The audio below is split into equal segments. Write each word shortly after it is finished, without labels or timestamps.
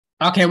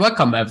Okay,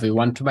 welcome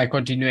everyone to my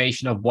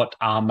continuation of what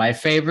are my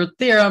favorite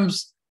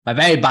theorems, my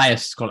very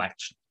biased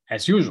collection,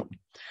 as usual.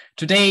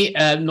 Today,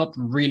 not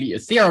really a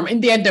theorem. In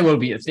the end, there will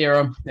be a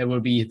theorem. There will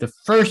be the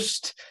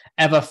first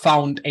ever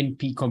found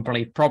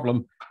NP-complete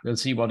problem. We'll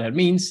see what that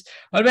means.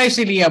 But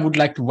basically, I would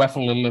like to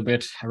waffle a little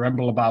bit,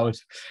 ramble about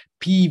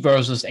P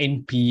versus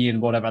NP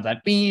and whatever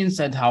that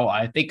means and how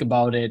I think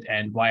about it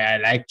and why I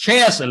like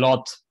chairs a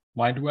lot.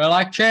 Why do I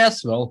like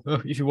chairs? Well,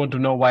 if you want to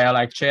know why I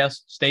like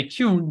chairs, stay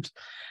tuned.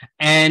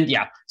 And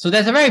yeah, so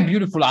there's a very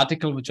beautiful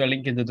article, which I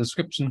link in the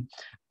description,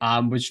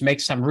 which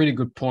makes some really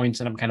good points.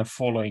 And I'm kind of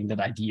following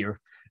that idea,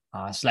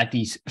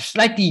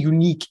 slightly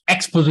unique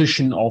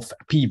exposition of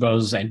P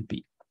versus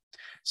NP.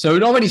 So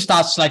it already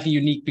starts slightly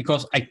unique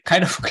because I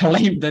kind of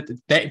claim that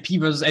P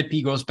versus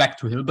NP goes back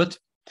to Hilbert.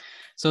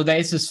 So there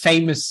is this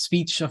famous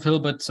speech of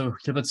Hilbert. So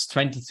Hilbert's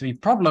 23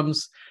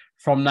 problems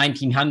from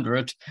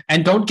 1900.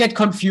 And don't get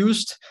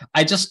confused.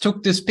 I just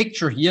took this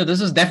picture here. This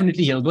is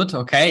definitely Hilbert.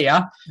 Okay,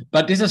 yeah.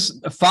 But this is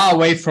far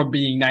away from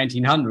being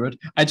 1900.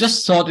 I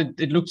just thought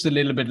it looks a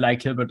little bit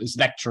like Hilbert is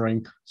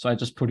lecturing. So I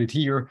just put it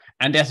here.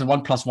 And there's a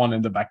 1+1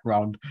 in the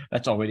background.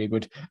 That's already a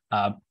good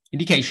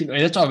indication.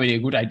 That's already a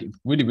good idea.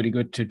 Really, really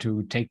good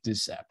to take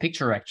this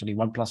picture, actually.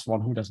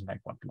 1+1. Who doesn't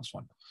like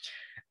 1+1?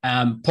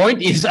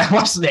 Point is, I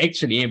wasn't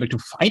actually able to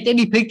find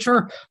any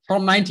picture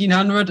from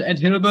 1900 at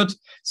Hilbert.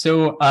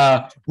 So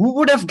who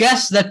would have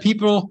guessed that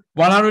people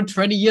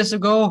 120 years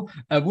ago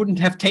wouldn't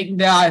have taken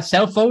their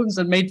cell phones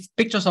and made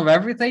pictures of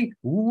everything?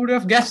 Who would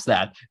have guessed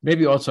that?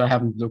 Maybe also I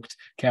haven't looked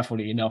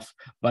carefully enough.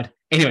 But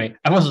anyway,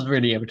 I wasn't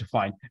really able to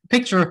find a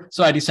picture.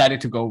 So I decided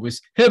to go with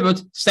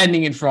Hilbert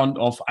standing in front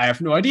of, I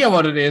have no idea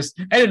what it is.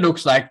 And it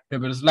looks like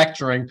Hilbert is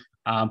lecturing,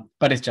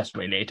 but it's just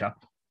way later.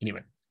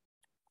 Anyway,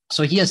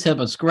 so here's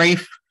Hilbert's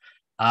grave.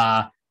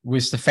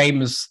 With the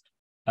famous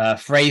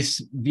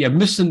phrase, wir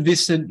müssen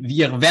wissen,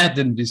 wir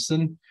werden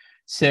wissen.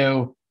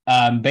 So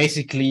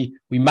basically,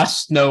 we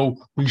must know,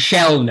 we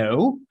shall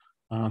know.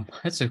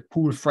 That's a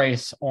cool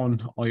phrase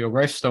on your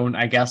gravestone,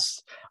 I guess.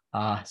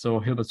 So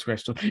Hilbert's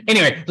gravestone.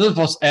 Anyway, this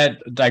was a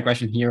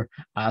digression here.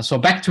 So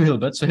back to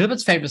Hilbert. So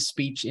Hilbert's famous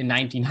speech in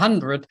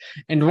 1900,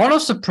 and one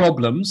of the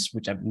problems,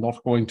 which I'm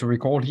not going to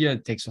recall here,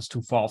 it takes us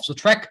too far off the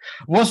track,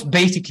 was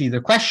basically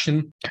the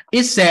question,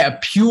 is there a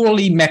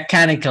purely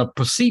mechanical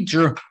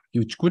procedure,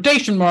 huge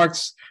quotation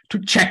marks, to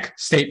check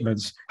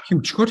statements,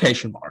 huge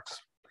quotation marks?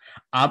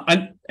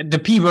 And the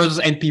P versus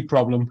NP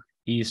problem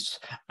is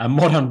a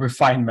modern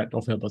refinement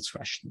of Hilbert's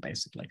question,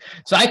 basically.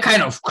 So I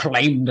kind of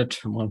claim that,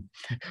 well,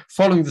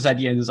 following this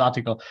idea in this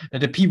article,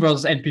 that the P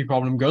versus NP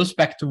problem goes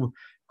back to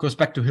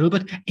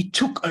Hilbert. It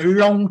took a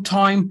long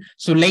time.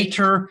 So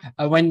later,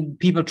 when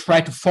people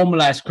tried to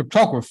formalize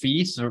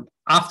cryptography, so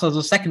after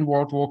the Second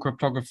World War,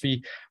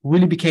 cryptography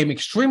really became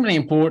extremely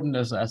important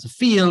as a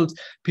field.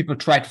 People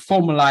tried to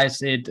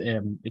formalize it,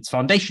 its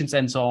foundations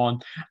and so on.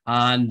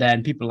 And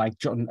then people like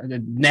John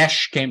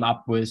Nash came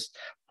up with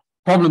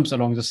problems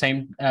along the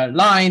same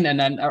line, and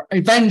then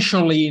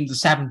eventually in the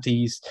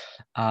 70s,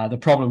 the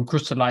problem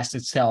crystallized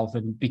itself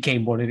and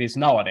became what it is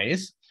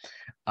nowadays.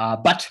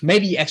 But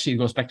maybe actually it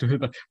goes back to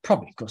Hilbert,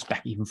 probably it goes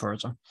back even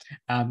further.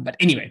 But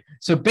anyway,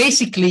 so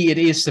basically it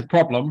is the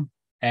problem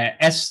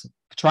as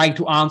trying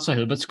to answer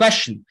Hilbert's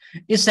question.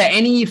 Is there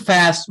any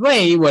fast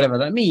way, whatever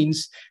that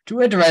means,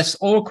 to address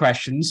all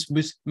questions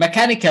with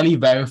mechanically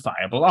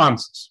verifiable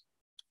answers?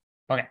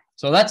 Okay,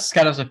 so that's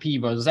kind of the P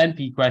versus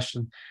NP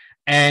question.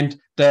 And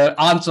the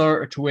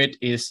answer to it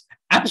is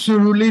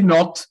absolutely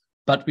not,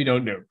 but we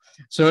don't know.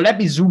 So let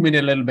me zoom in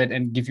a little bit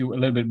and give you a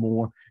little bit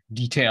more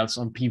details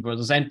on P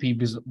versus NP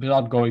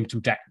without going too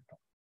technical.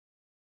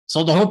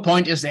 So the whole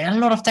point is there are a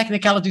lot of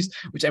technicalities,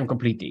 which I'm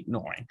completely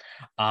ignoring,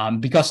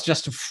 because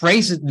just to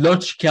phrase it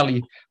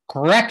logically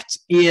correct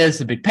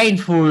is a bit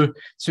painful.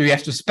 So you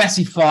have to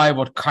specify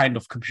what kind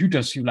of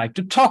computers you like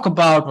to talk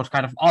about, what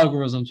kind of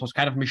algorithms, what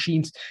kind of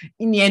machines.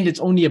 In the end,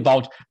 it's only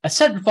about a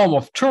certain form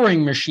of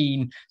Turing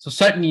machine. So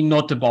certainly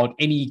not about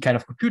any kind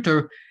of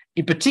computer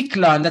in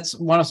particular. And that's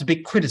one of the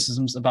big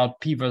criticisms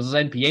about P versus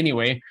NP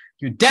anyway.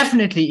 You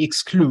definitely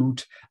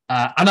exclude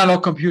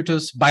analog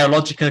computers,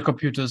 biological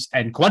computers,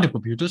 and quantum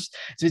computers.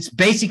 So it's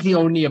basically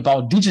only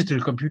about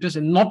digital computers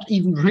and not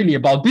even really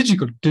about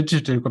digital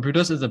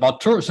computers. It's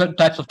about certain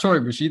types of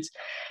Turing machines.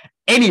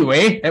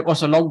 Anyway, that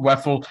was a long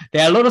waffle.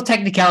 There are a lot of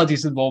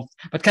technicalities involved,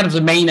 but kind of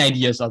the main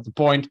ideas are the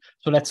point.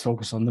 So let's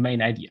focus on the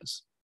main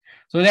ideas.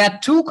 So there are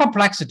two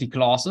complexity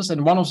classes,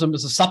 and one of them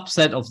is a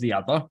subset of the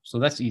other. So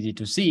that's easy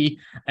to see.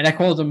 And I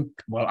call them,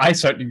 well, I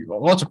certainly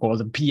also call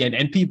them P and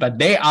NP, but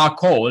they are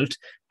called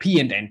P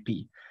and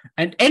NP.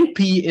 And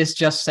NP is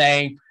just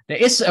saying there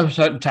is a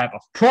certain type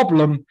of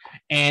problem,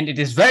 and it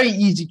is very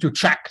easy to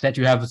check that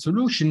you have a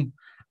solution,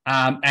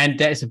 and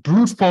there is a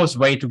brute force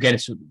way to get a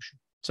solution.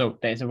 So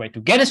there's a way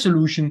to get a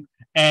solution,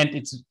 and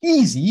it's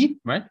easy,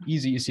 right?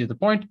 Easy is here the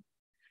point.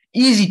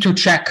 Easy to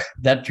check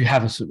that you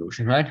have a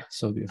solution, right?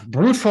 So you have a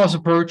brute force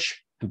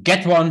approach to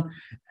get one,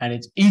 and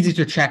it's easy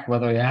to check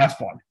whether you have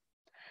one.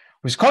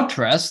 With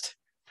contrast,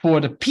 for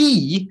the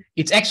P,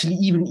 it's actually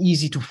even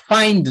easy to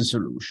find the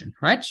solution,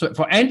 right? So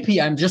for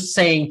NP, I'm just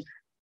saying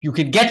you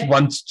can get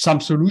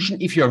some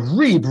solution if you have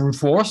really brute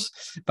force,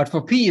 but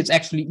for P, it's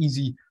actually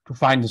easy to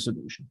find the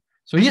solution.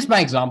 So here's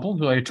my example.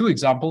 So I have two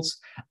examples.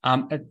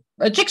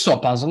 A jigsaw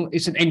puzzle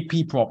is an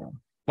NP problem.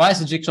 Why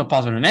is a jigsaw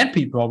puzzle an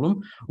NP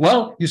problem?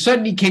 Well, you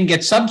certainly can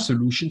get some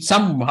solution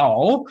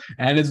somehow,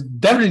 and it's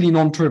definitely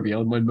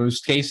non-trivial in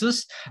most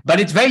cases, but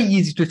it's very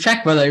easy to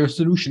check whether your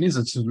solution is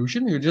a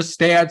solution. You just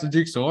stare at the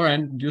jigsaw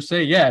and you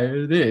say, yeah,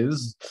 it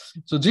is.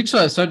 So jigsaw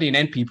is certainly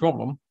an NP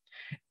problem.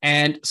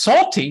 And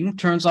sorting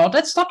turns out,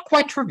 that's not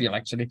quite trivial,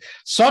 actually.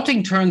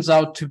 Sorting turns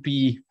out to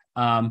be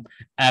a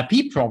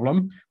P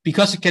problem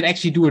because it can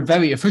actually do it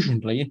very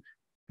efficiently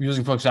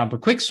using, for example,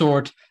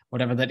 quicksort,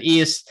 whatever that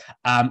is,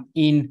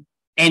 in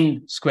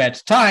n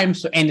squared time.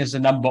 So n is the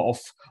number of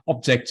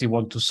objects you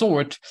want to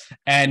sort.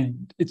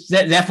 And it's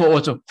therefore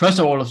also, first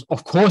of all,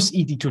 of course,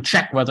 easy to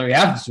check whether you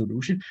have a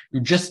solution.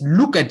 You just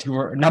look at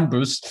your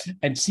numbers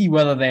and see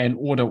whether they're in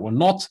order or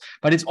not.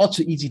 But it's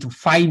also easy to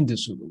find the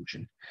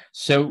solution.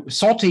 So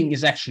sorting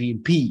is actually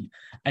in P.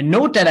 And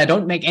note that I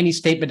don't make any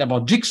statement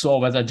about jigsaw,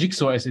 whether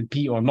jigsaw is in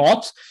P or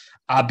not,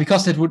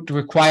 because it would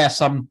require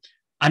some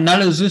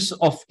analysis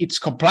of its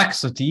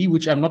complexity,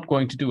 which I'm not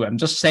going to do. I'm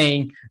just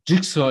saying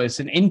jigsaw is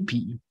an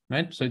NP,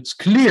 right? So it's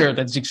clear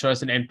that jigsaw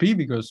is an NP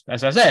because,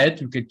 as I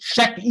said, you can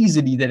check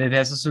easily that it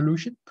has a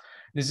solution.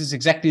 This is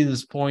exactly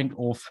this point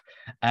of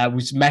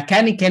with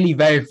mechanically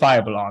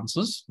verifiable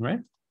answers, right?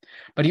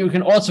 But you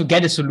can also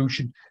get a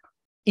solution.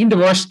 In the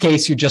worst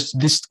case, you just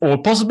list all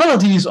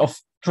possibilities of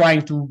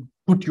trying to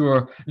put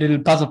your little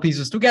puzzle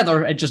pieces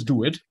together and just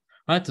do it,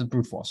 right? The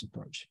brute force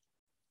approach.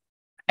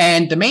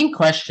 And the main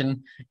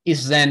question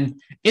is then,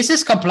 is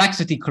this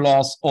complexity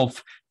clause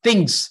of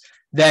things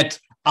that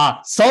are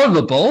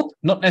solvable,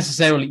 not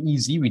necessarily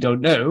easy, we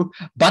don't know,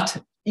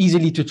 but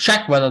easily to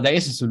check whether there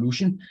is a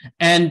solution,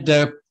 and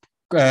the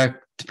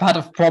part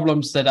of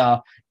problems that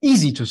are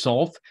easy to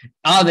solve,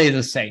 are they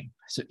the same?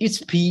 So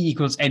is P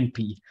equals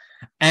NP?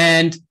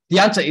 And the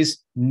answer is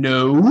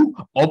no,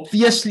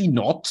 obviously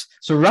not.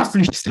 So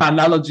roughly the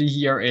analogy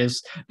here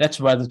is that's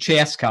where the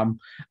chairs come.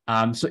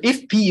 So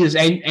if P is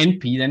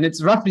NP, then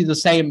it's roughly the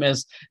same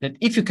as that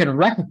if you can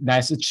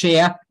recognize a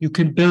chair, you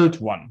can build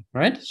one,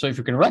 right? So if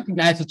you can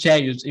recognize a chair,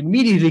 it's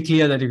immediately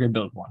clear that you can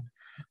build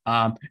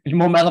one. In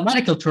more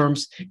mathematical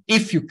terms,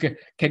 if you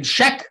can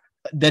check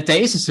that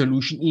there is a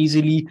solution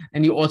easily,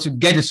 and you also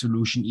get a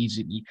solution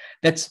easily.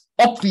 That's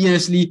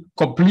obviously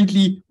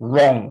completely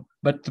wrong.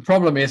 But the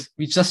problem is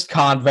we just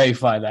can't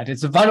verify that.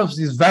 It's one of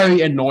these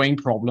very annoying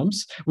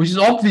problems, which is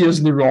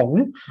obviously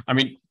wrong. I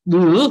mean,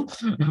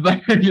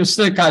 but you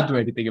still can't do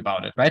anything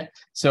about it, right?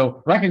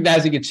 So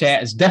recognizing a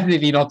chair is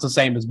definitely not the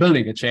same as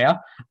building a chair.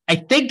 I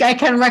think I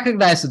can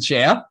recognize a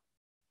chair.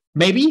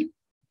 Maybe.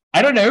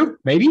 I don't know,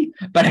 maybe,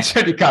 but I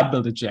certainly can't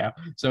build a chair.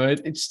 So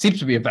it seems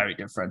to be a very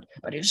different,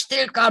 but you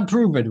still can't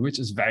prove it, which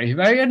is very,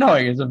 very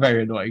annoying. It's a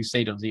very annoying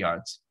state of the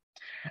art.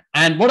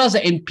 And what are the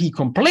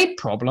NP-complete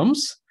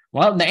problems?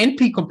 Well, the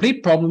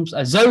NP-complete problems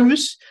are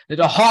those that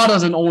are harder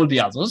than all the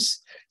others.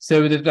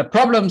 So that the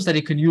problems that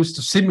you can use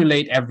to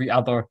simulate every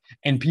other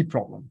NP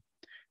problem.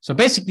 So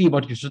basically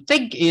what you should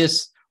think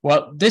is,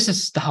 well, this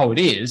is how it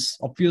is,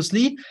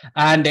 obviously.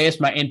 And there's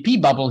my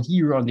NP bubble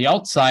here on the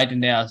outside,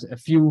 and there's a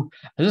few,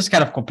 this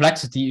kind of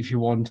complexity if you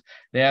want.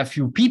 There are a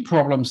few P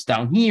problems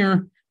down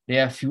here.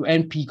 There are a few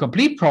NP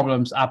complete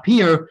problems up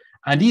here.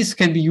 And these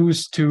can be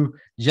used to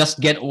just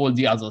get all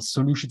the others,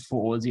 solutions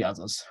for all the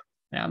others.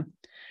 Yeah.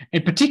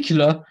 In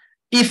particular,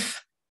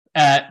 if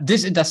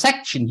this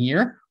intersection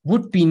here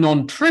would be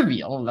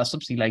non-trivial,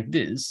 something like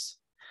this,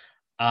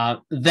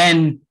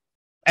 then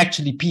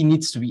actually P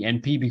needs to be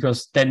NP,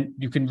 because then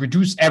you can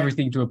reduce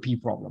everything to a P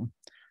problem.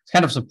 It's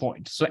kind of the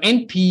point. So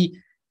NP,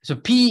 so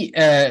P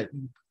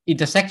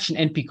intersection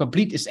NP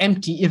complete is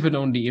empty if and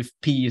only if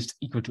P is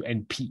equal to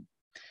NP.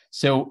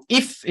 So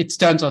if it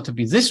turns out to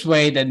be this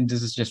way, then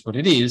this is just what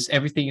it is.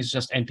 Everything is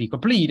just NP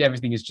complete.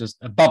 Everything is just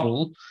a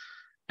bubble.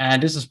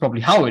 And this is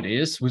probably how it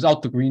is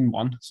without the green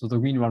one. So the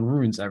green one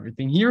ruins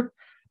everything here.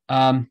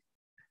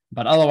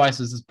 But otherwise,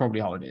 this is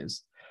probably how it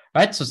is.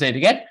 Right, so say it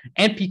again,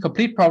 NP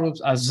complete problems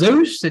are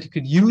those that you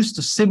could use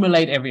to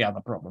simulate every other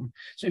problem.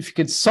 So if you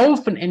can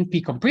solve an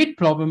NP complete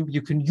problem,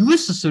 you can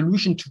use the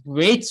solution to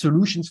create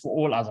solutions for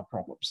all other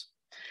problems.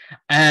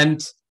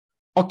 And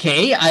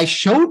okay, I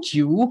showed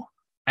you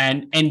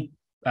and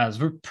it's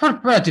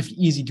relatively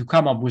easy to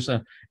come up with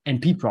an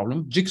NP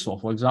problem, jigsaw,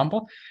 for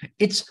example.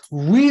 It's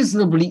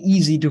reasonably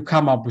easy to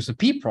come up with a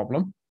P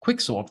problem,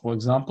 quicksort, for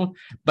example.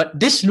 But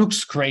this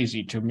looks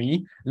crazy to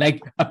me,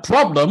 like a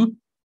problem.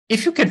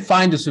 If you can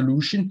find a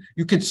solution,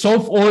 you can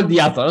solve all the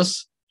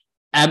others.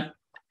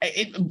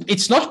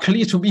 It's not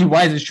clear to me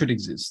why this should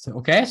exist,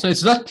 okay? So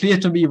it's not clear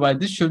to me why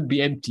this should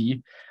be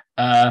empty.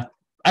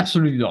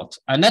 Absolutely not.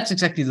 And that's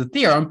exactly the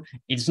theorem.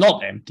 It's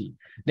not empty.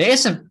 There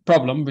is a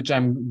problem, which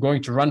I'm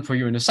going to run for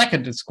you in a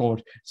second. It's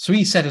called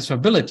 3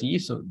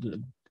 satisfiability. So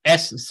the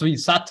S3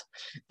 sat,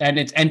 and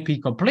it's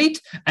NP complete.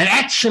 And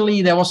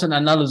actually, there was an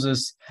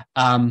analysis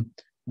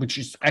which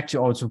is actually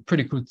also a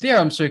pretty good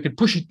theorem. So you can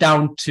push it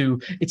down to,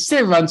 it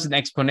still runs in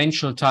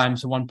exponential time,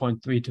 so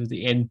 1.3 to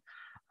the n,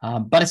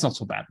 but it's not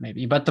so bad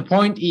maybe. But the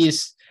point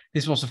is,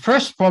 this was the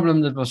first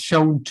problem that was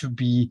shown to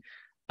be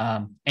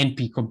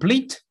NP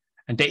complete,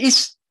 and there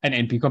is an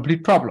NP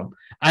complete problem.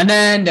 And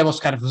then there was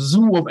kind of a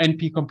zoo of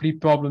NP complete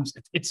problems.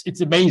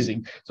 It's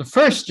amazing. So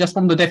first, just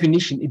from the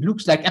definition, it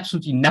looks like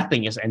absolutely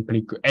nothing is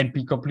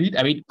NP complete.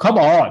 I mean, come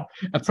on,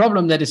 a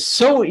problem that is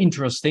so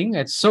interesting,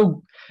 it's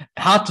so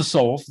hard to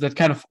solve that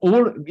kind of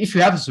all, if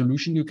you have a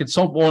solution, you can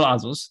solve all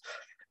others.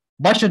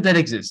 Why should that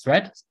exist,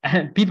 right?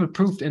 And people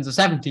proved in the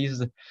 70s,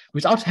 that,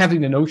 without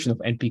having the notion of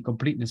NP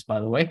completeness,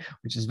 by the way,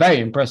 which is very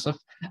impressive,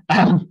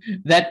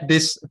 that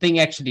this thing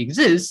actually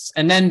exists.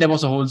 And then there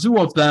was a whole zoo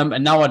of them,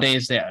 and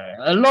nowadays there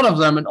are a lot of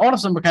them, and all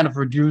of them are kind of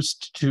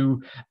reduced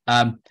to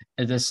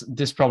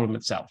this problem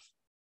itself.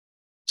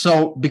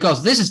 So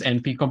because this is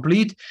NP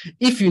complete,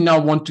 if you now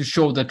want to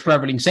show that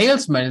traveling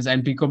salesman is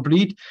NP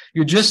complete,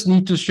 you just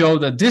need to show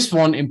that this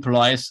one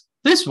implies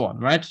this one,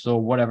 right? So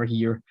whatever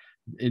here,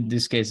 in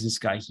this case, this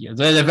guy here.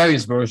 There are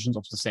various versions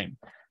of the same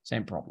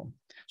problem.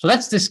 So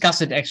let's discuss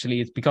it.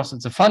 Actually, it's because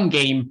it's a fun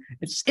game.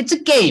 It's a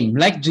game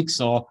like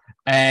Jigsaw,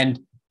 and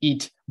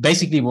it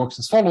basically works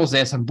as follows.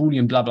 There's some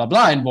Boolean blah blah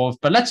blah involved,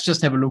 but let's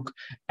just have a look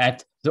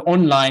at the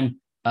online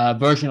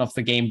version of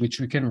the game, which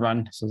we can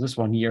run. So this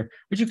one here,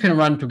 which you can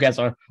run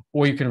together,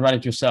 or you can run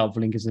it yourself.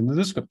 Link is in the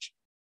description.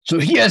 So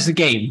here's the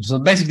game. So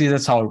basically,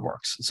 that's how it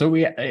works. So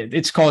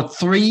it's called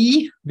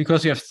 3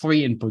 because you have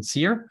 3 inputs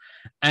here,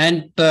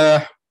 and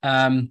the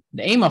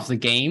aim of the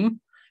game,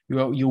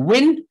 you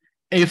win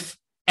if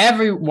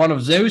every one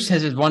of those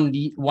has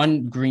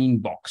one green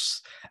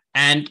box.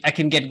 And I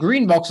can get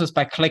green boxes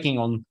by clicking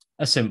on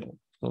a symbol.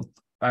 So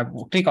I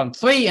will click on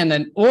 3, and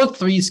then all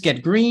 3s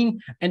get green,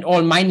 and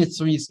all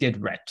 -3s get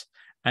red.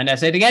 And I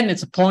said again,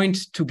 it's a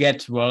point to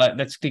get, well,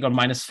 let's click on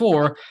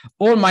 -4.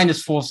 All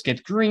 -4s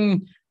get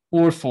green,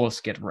 all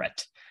 4s get red.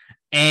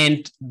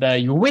 And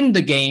you win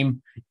the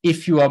game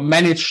if you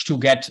manage to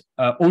get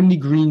only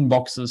green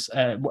boxes,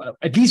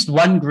 at least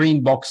one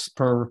green box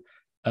per,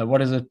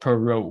 per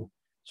row.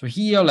 So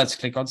here, let's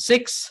click on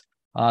 6,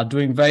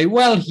 doing very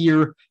well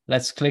here.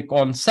 Let's click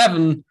on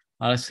 7,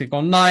 let's click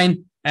on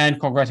 9, and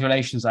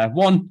congratulations, I have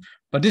won.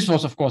 But this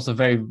was, of course, a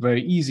very,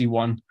 very easy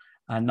one.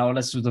 And now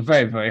let's do the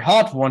very, very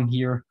hard one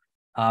here.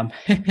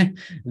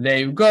 There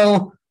you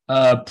go.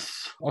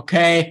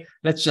 Okay,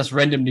 let's just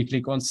randomly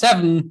click on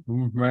 7.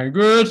 Very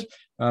good.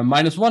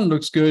 -1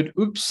 looks good.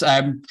 Oops,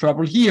 I'm in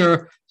trouble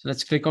here. So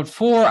let's click on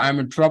 4. I'm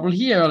in trouble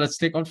here. Let's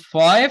click on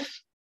 5.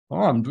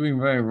 Oh, I'm doing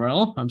very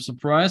well. I'm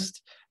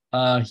surprised.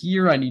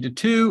 Here I need a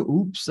 2.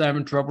 Oops, I'm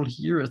in trouble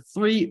here. A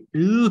 3.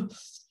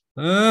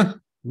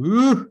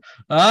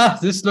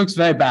 This looks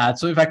very bad.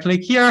 So if I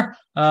click here,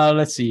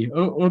 let's see.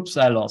 Oh, oops,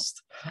 I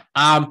lost.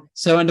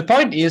 So, and the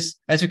point is,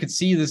 as you can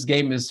see, this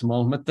game is,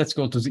 well, let's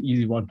go to the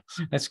easy one.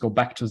 Let's go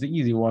back to the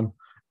easy one.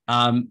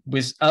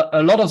 With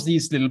a lot of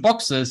these little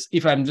boxes,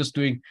 if I'm just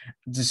doing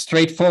the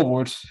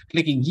straightforward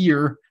clicking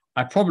here,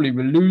 I probably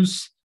will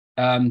lose.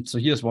 So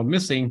here's one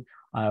missing.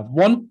 I have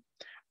 1.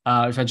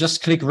 If I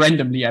just click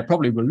randomly, I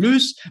probably will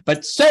lose.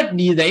 But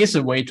certainly there is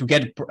a way to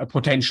get a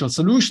potential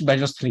solution by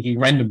just clicking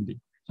randomly.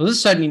 So this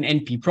is certainly an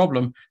NP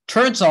problem.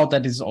 Turns out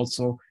that is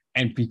also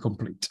NP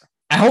complete.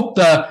 I hope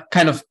the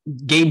kind of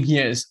game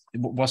here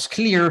was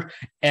clear.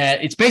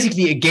 It's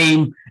basically a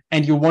game,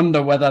 and you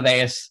wonder whether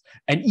there's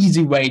an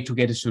easy way to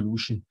get a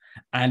solution.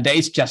 And there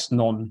is just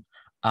none,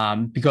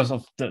 because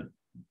of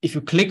if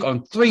you click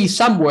on 3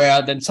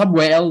 somewhere, then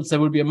somewhere else there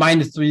will be a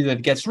 -3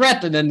 that gets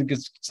red, and then it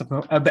gets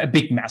a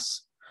big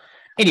mess.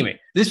 Anyway,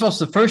 this was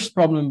the first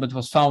problem that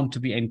was found to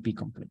be NP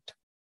complete.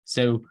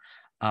 So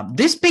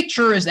this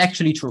picture is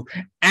actually true.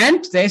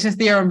 And there's a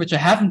theorem which I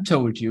haven't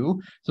told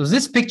you. So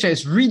this picture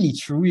is really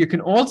true. You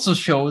can also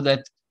show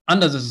that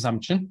under this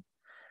assumption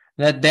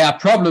that there are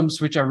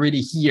problems which are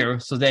really here.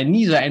 So they're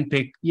neither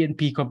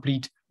NP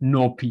complete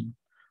nor P.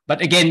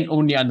 But again,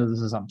 only under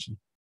this assumption.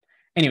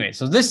 Anyway,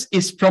 so this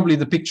is probably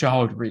the picture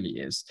how it really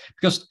is.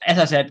 Because as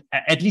I said,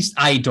 at least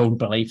I don't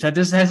believe that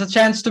this has a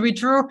chance to be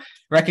true.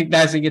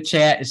 Recognizing a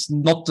chair is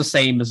not the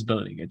same as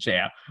building a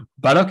chair.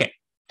 But okay.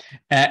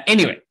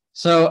 Anyway.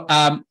 So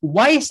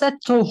why is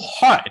that so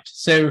hard?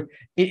 So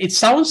it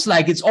sounds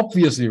like it's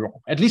obviously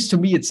wrong. At least to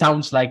me, it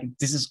sounds like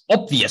this is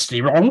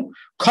obviously wrong.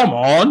 Come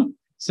on.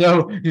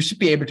 So you should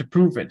be able to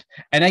prove it.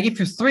 And I give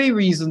you 3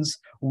 reasons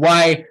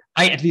why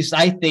I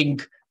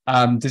think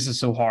this is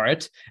so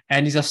hard.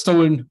 And these are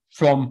stolen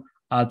from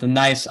the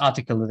nice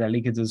article that I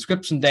link in the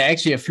description. There are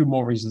actually a few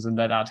more reasons in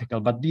that article,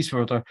 but these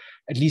were,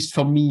 at least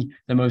for me,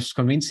 the most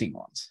convincing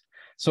ones.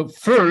 So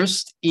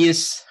first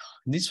is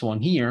this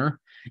one here.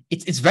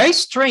 It's very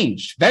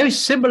strange. Very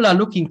similar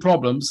looking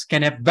problems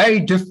can have very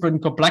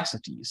different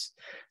complexities.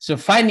 So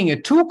finding a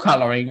 2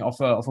 coloring of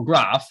a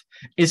graph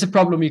is a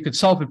problem you could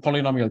solve with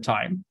polynomial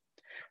time.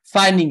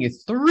 Finding a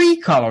 3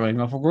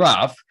 coloring of a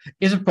graph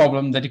is a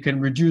problem that you can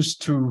reduce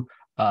to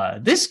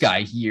this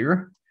guy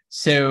here.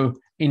 So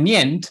in the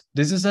end,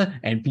 this is an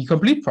NP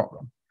complete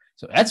problem.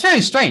 So that's very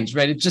strange,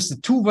 right? It's just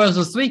a 2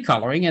 versus 3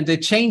 coloring, and they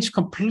change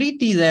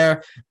completely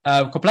their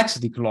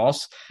complexity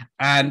clause.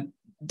 And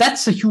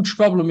that's a huge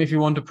problem if you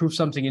want to prove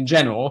something in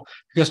general,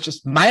 because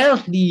just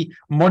mildly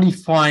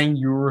modifying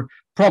your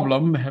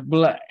problem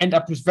will end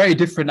up with very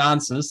different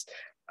answers.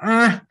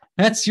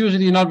 That's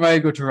usually not very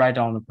good to write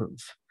down a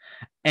proof.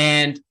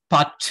 And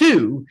part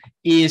 2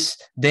 is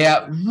there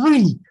are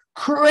really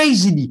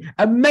crazily,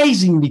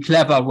 amazingly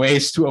clever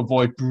ways to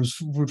avoid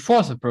brute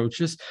force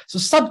approaches. So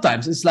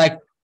sometimes it's like,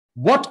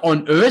 what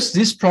on earth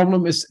this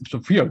problem is, so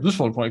here, this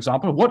one, for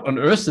example, what on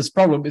earth this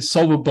problem is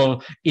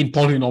solvable in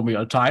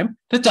polynomial time?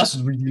 That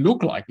doesn't really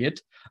look like it.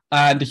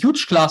 And the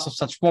huge class of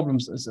such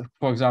problems is,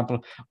 for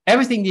example,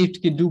 everything you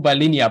can do by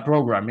linear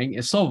programming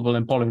is solvable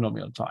in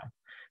polynomial time.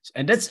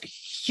 And that's a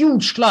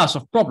huge class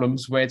of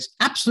problems where it's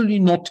absolutely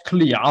not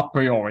clear a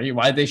priori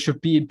why they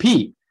should be in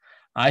P.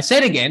 I say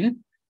it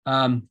again,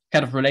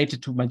 kind of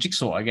related to my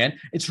jigsaw again,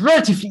 it's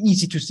relatively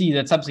easy to see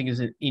that something is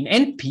in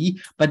NP,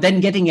 but then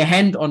getting a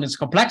hand on its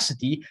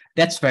complexity,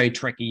 that's very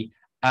tricky,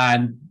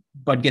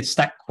 but gets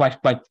stuck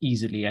quite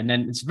easily. And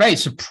then it's very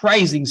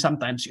surprising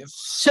sometimes you have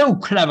so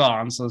clever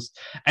answers.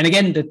 And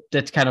again,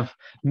 that kind of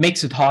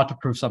makes it hard to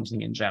prove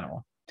something in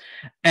general.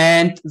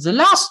 And the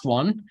last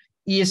one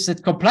is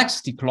that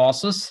complexity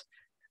clauses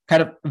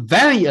kind of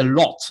vary a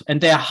lot,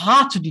 and they're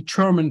hard to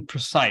determine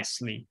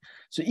precisely.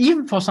 So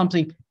even for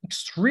something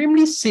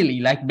extremely silly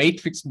like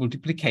matrix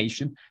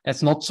multiplication,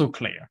 that's not so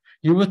clear.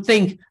 You would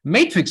think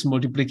matrix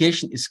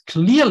multiplication is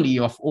clearly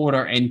of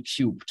order n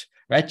cubed,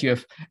 right? You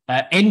have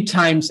n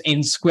times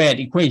n squared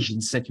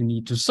equations that you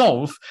need to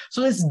solve.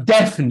 So it's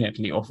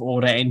definitely of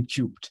order n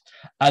cubed.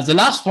 The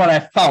last one I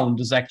found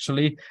is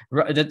actually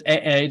that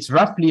it's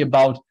roughly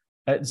about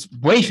it's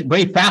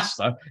way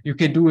faster. You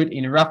can do it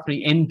in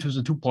roughly n to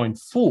the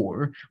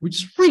 2.4, which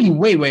is really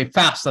way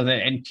faster than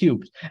n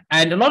cubed.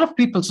 And a lot of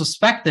people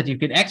suspect that you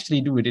can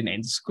actually do it in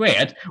n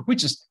squared,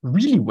 which is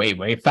really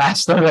way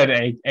faster than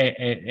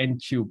n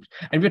cubed.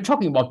 And we're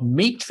talking about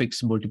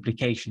matrix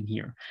multiplication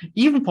here.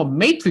 Even for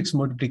matrix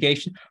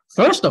multiplication,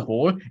 first of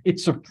all,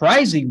 it's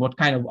surprising what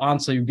kind of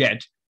answer you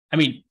get. I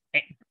mean,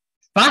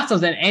 faster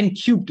than n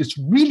cubed is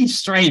really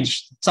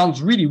strange. It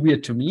sounds really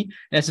weird to me.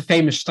 There's a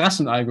famous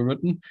Strassen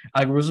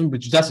algorithm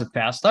which does it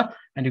faster,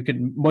 and you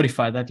can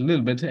modify that a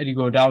little bit, and you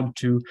go down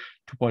to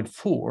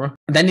 2.4.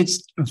 Then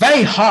it's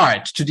very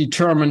hard to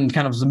determine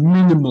kind of the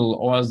minimal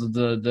or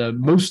the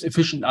most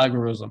efficient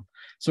algorithm.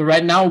 So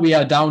right now we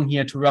are down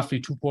here to roughly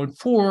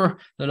 2.4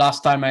 the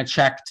last time I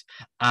checked,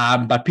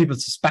 but people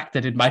suspect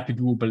that it might be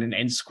doable in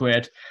n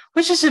squared,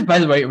 which is, by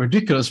the way, a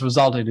ridiculous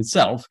result in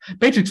itself.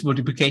 Matrix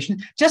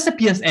multiplication just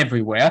appears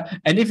everywhere,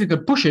 and if you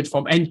could push it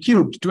from n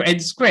cubed to n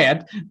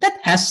squared, that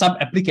has some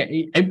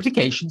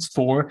implications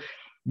for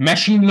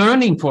machine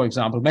learning, for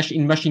example.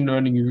 In machine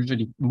learning, you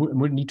usually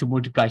need to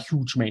multiply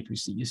huge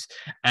matrices,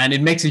 and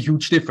it makes a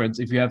huge difference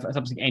if you have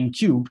something n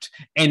cubed,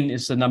 n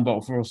is the number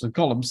of rows and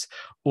columns,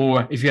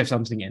 or if you have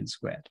something n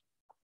squared.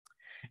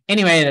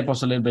 Anyway, that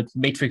was a little bit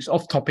matrix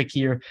off topic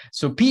here.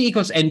 So P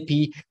equals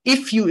NP.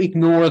 If you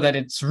ignore that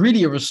it's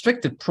really a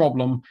restricted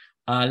problem,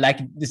 like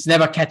it's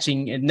never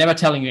telling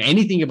you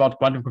anything about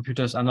quantum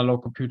computers,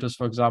 analog computers,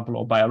 for example,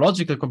 or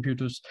biological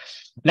computers.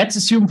 Let's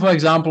assume, for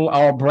example,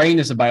 our brain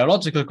is a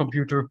biological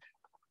computer.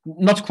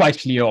 Not quite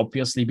clear,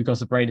 obviously, because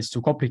the brain is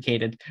too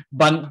complicated.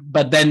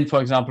 But then,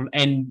 for example,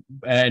 n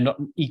not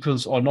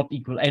equals or not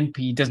equal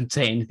NP doesn't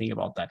say anything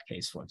about that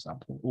case, for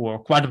example, or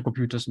quantum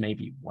computers,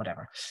 maybe,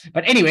 whatever.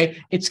 But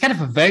anyway, it's kind of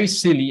a very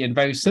silly and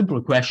very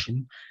simple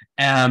question,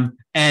 and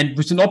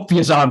with an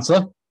obvious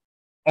answer.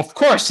 Of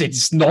course,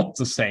 it's not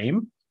the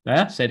same.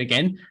 Say it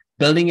again.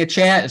 Building a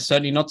chair is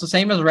certainly not the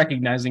same as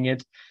recognizing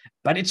it,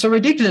 but it's so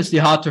ridiculously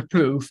hard to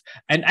prove.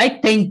 And I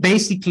think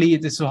basically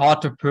it is so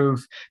hard to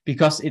prove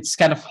because it's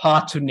kind of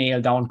hard to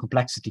nail down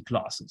complexity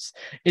clauses.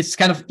 It's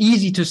kind of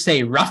easy to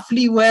say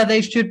roughly where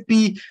they should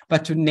be,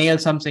 but to nail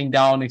something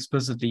down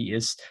explicitly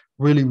is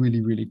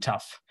really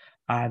tough.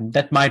 And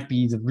that might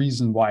be the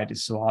reason why it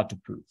is so hard to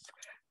prove.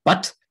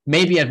 But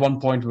maybe at one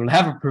point we'll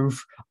have a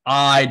proof.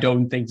 I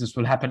don't think this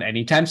will happen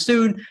anytime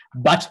soon,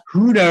 but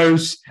who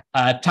knows?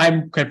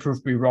 Time can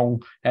prove me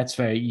wrong. That's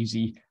very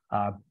easy.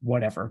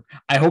 Whatever.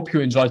 I hope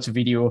you enjoyed the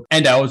video,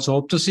 and I also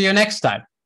hope to see you next time.